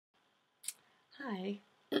Hi,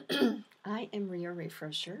 I am Ria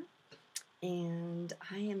Refresher, and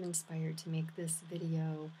I am inspired to make this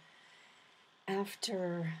video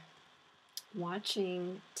after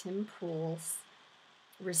watching Tim Pool's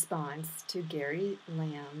response to Gary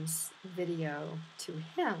Lamb's video to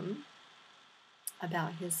him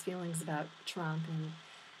about his feelings about Trump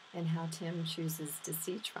and how Tim chooses to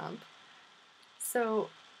see Trump. So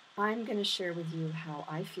I'm going to share with you how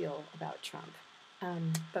I feel about Trump.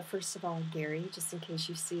 But first of all, Gary, just in case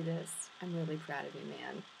you see this, I'm really proud of you,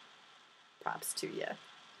 man. Props to you.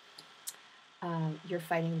 You're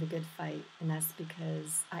fighting the good fight, and that's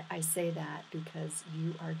because, I say that because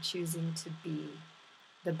you are choosing to be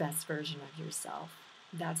the best version of yourself.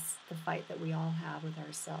 That's the fight that we all have with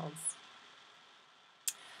ourselves.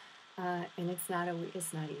 And it's not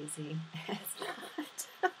easy. It's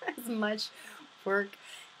not as much work,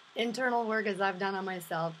 internal work as I've done on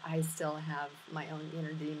myself. I still have my own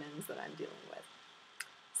inner demons that I'm dealing with.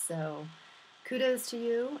 So kudos to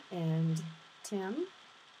you and Tim,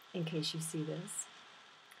 in case you see this.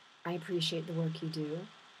 I appreciate the work you do.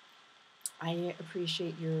 I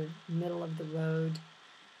appreciate your middle of the road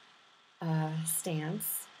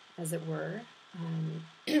stance, as it were.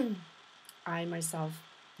 I myself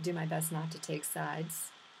do my best not to take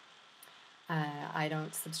sides. I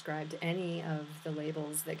don't subscribe to any of the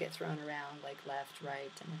labels that get thrown around, like left,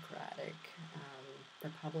 right, Democratic,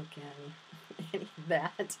 Republican, any of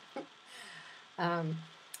that.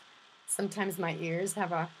 Sometimes my ears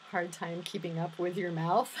have a hard time keeping up with your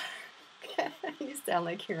mouth. You sound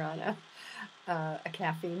like you're on a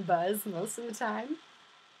caffeine buzz most of the time.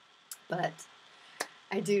 But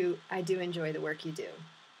I do enjoy the work you do.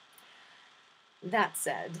 That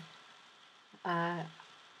said,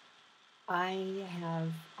 I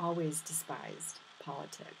have always despised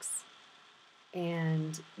politics.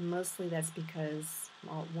 And mostly that's because,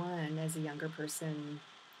 well, one, as a younger person,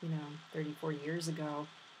 30, 40 years ago,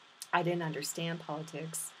 I didn't understand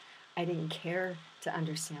politics. I didn't care to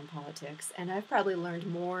understand politics. And I've probably learned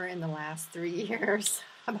more in the last 3 years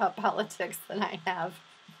about politics than I have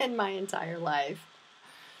in my entire life.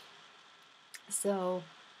 So,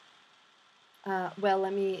 well,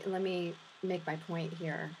 let me make my point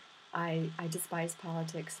here. I despise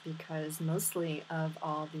politics because mostly of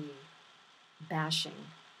all the bashing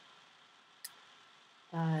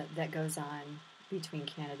that goes on between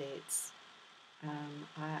candidates.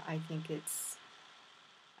 I think it's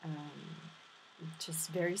just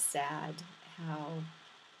very sad how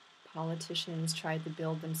politicians try to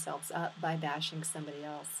build themselves up by bashing somebody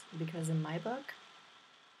else. Because in my book,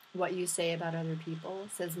 what you say about other people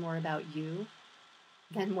says more about you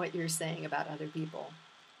than what you're saying about other people.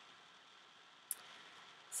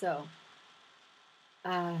 So,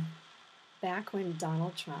 back when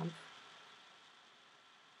Donald Trump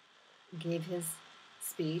gave his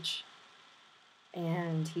speech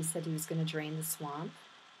and he said he was going to drain the swamp,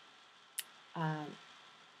 I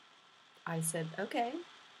said, okay.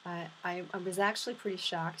 I was actually pretty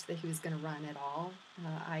shocked that he was going to run at all.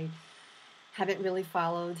 I haven't really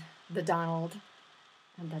followed the Donald,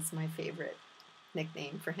 and that's my favorite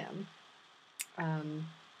nickname for him.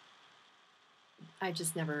 I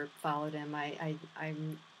just never followed him. I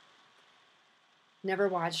never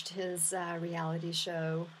watched his reality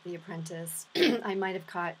show, The Apprentice. I might have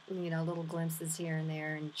caught little glimpses here and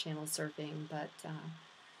there in channel surfing, but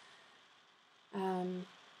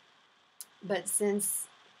since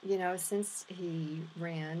he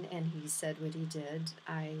ran and he said what he did,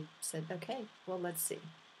 I said, okay, well, let's see.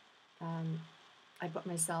 I put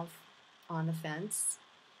myself on the fence.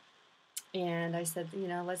 And I said,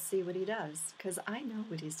 let's see what he does, because I know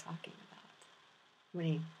what he's talking about when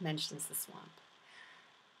he mentions the swamp.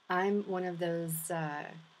 I'm one of those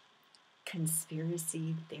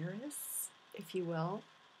conspiracy theorists, if you will,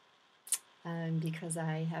 because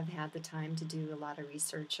I have had the time to do a lot of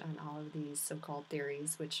research on all of these so-called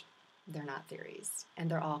theories, which they're not theories, and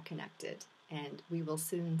they're all connected. And we will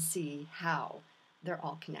soon see how they're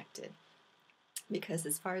all connected. Because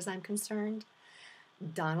as far as I'm concerned,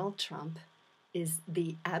 Donald Trump is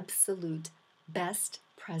the absolute best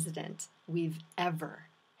president we've ever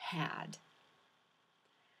had.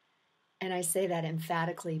 And I say that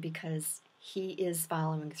emphatically because he is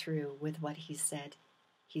following through with what he said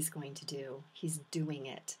he's going to do. He's doing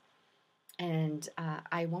it. And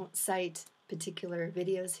I won't cite particular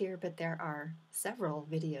videos here, but there are several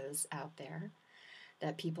videos out there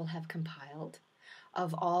that people have compiled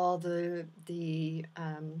of all the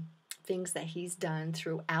things that he's done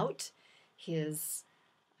throughout his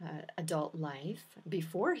adult life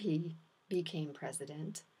before he became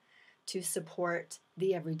president to support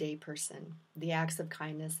the everyday person, the acts of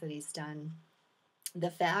kindness that he's done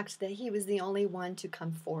the fact that he was the only one to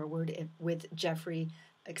come forward with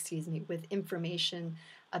with information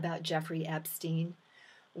about Jeffrey Epstein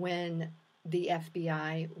when the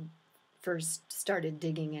FBI first started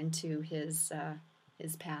digging into his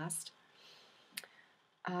past.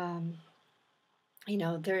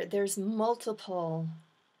 There's multiple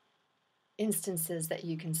instances that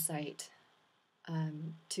you can cite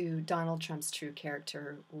to Donald Trump's true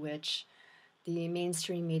character, which the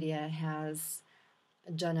mainstream media has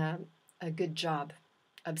done a good job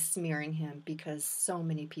of smearing him because so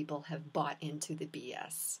many people have bought into the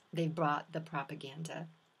BS. They bought the propaganda.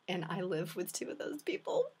 And I live with two of those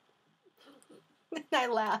people. And I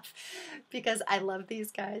laugh because I love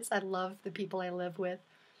these guys. I love the people I live with.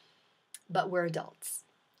 But we're adults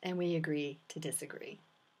and we agree to disagree.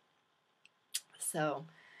 So,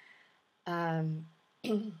 I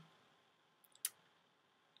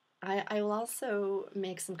will also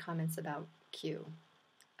make some comments about Q.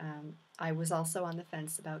 I was also on the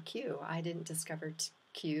fence about Q. I didn't discover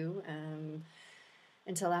Q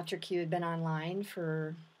until after Q had been online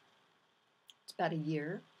for about a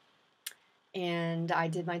year. And I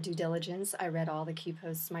did my due diligence. I read all the Q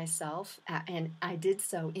posts myself, and I did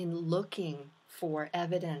so in looking for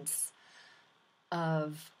evidence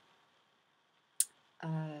of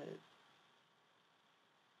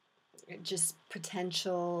just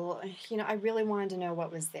potential, I really wanted to know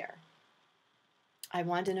what was there. I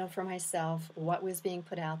wanted to know for myself what was being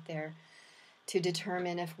put out there to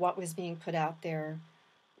determine if what was being put out there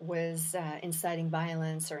was inciting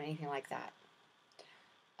violence or anything like that.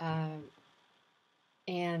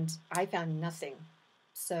 And I found nothing.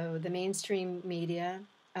 So the mainstream media,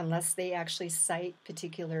 unless they actually cite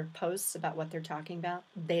particular posts about what they're talking about,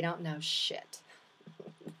 they don't know shit.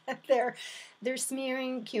 They're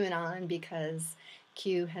smearing QAnon because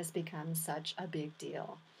Q has become such a big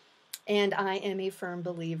deal. And I am a firm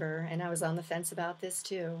believer, and I was on the fence about this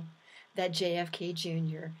too, that JFK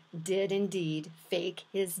Jr. did indeed fake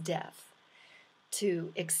his death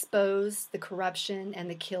to expose the corruption and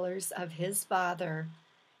the killers of his father,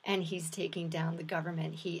 and he's taking down the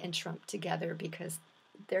government, he and Trump together, because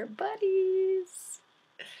they're buddies.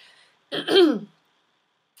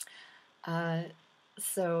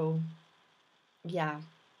 So, yeah,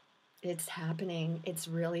 it's happening. It's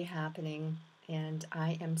really happening, and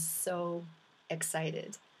I am so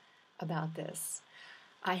excited about this.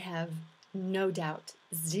 I have no doubt,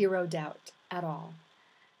 zero doubt at all,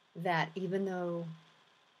 that even though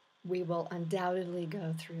we will undoubtedly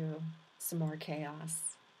go through some more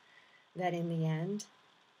chaos, that in the end,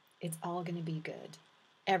 it's all going to be good.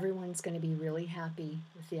 Everyone's going to be really happy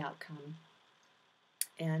with the outcome.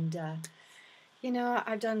 And,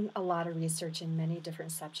 I've done a lot of research in many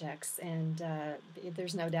different subjects, and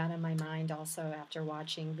there's no doubt in my mind also after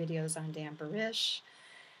watching videos on Dan Burisch,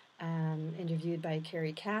 interviewed by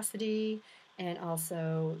Kerry Cassidy, and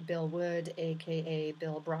also Bill Wood, a.k.a.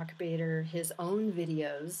 Bill Brockbader, his own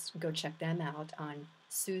videos. Go check them out on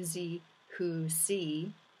Susie Who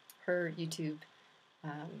See, her YouTube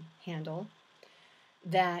handle,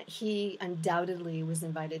 that he undoubtedly was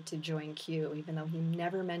invited to join Q, even though he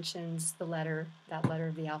never mentions that letter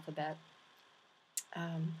of the alphabet.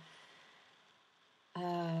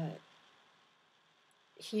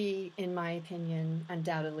 He, in my opinion,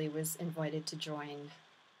 undoubtedly was invited to join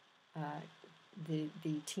the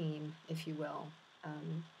team, if you will.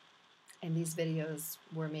 And these videos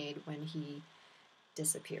were made when he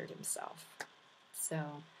disappeared himself.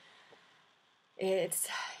 So it's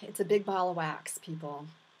a big ball of wax, people.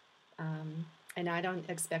 And I don't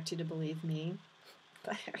expect you to believe me,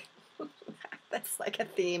 but that's like a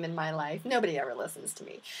theme in my life. Nobody ever listens to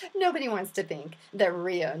me. Nobody wants to think that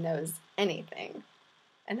Rio knows anything.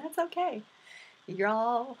 And that's okay. You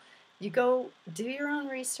go do your own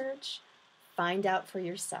research, find out for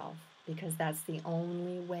yourself, because that's the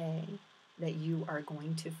only way that you are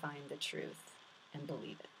going to find the truth and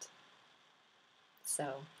believe it.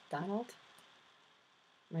 So, Donald,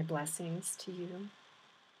 my blessings to you.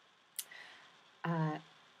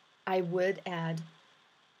 I would add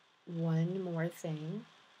one more thing.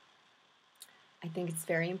 I think it's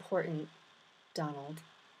very important, Donald,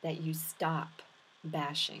 that you stop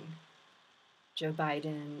bashing Joe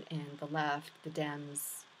Biden and the left, the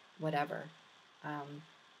Dems, whatever.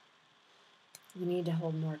 You need to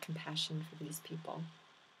hold more compassion for these people.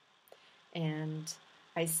 And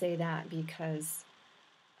I say that because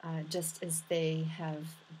just as they have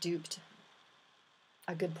duped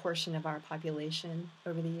a good portion of our population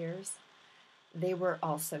over the years, they were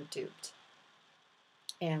also duped.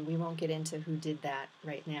 And we won't get into who did that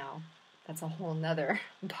right now. That's a whole nother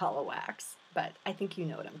ball of wax. But I think you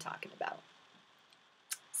know what I'm talking about.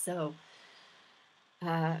 So,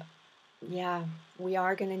 yeah, we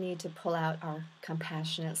are going to need to pull out our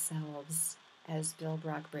compassionate selves, as Bill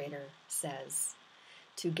Brockbrader says,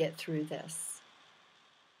 to get through this.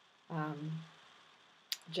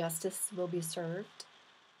 Justice will be served,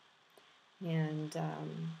 and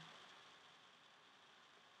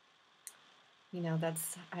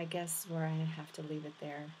that's, I guess, where I have to leave it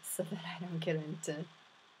there so that I don't get into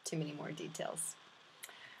too many more details.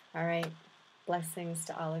 All right, blessings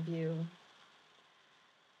to all of you.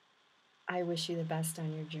 I wish you the best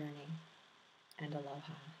on your journey, and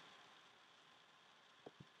aloha.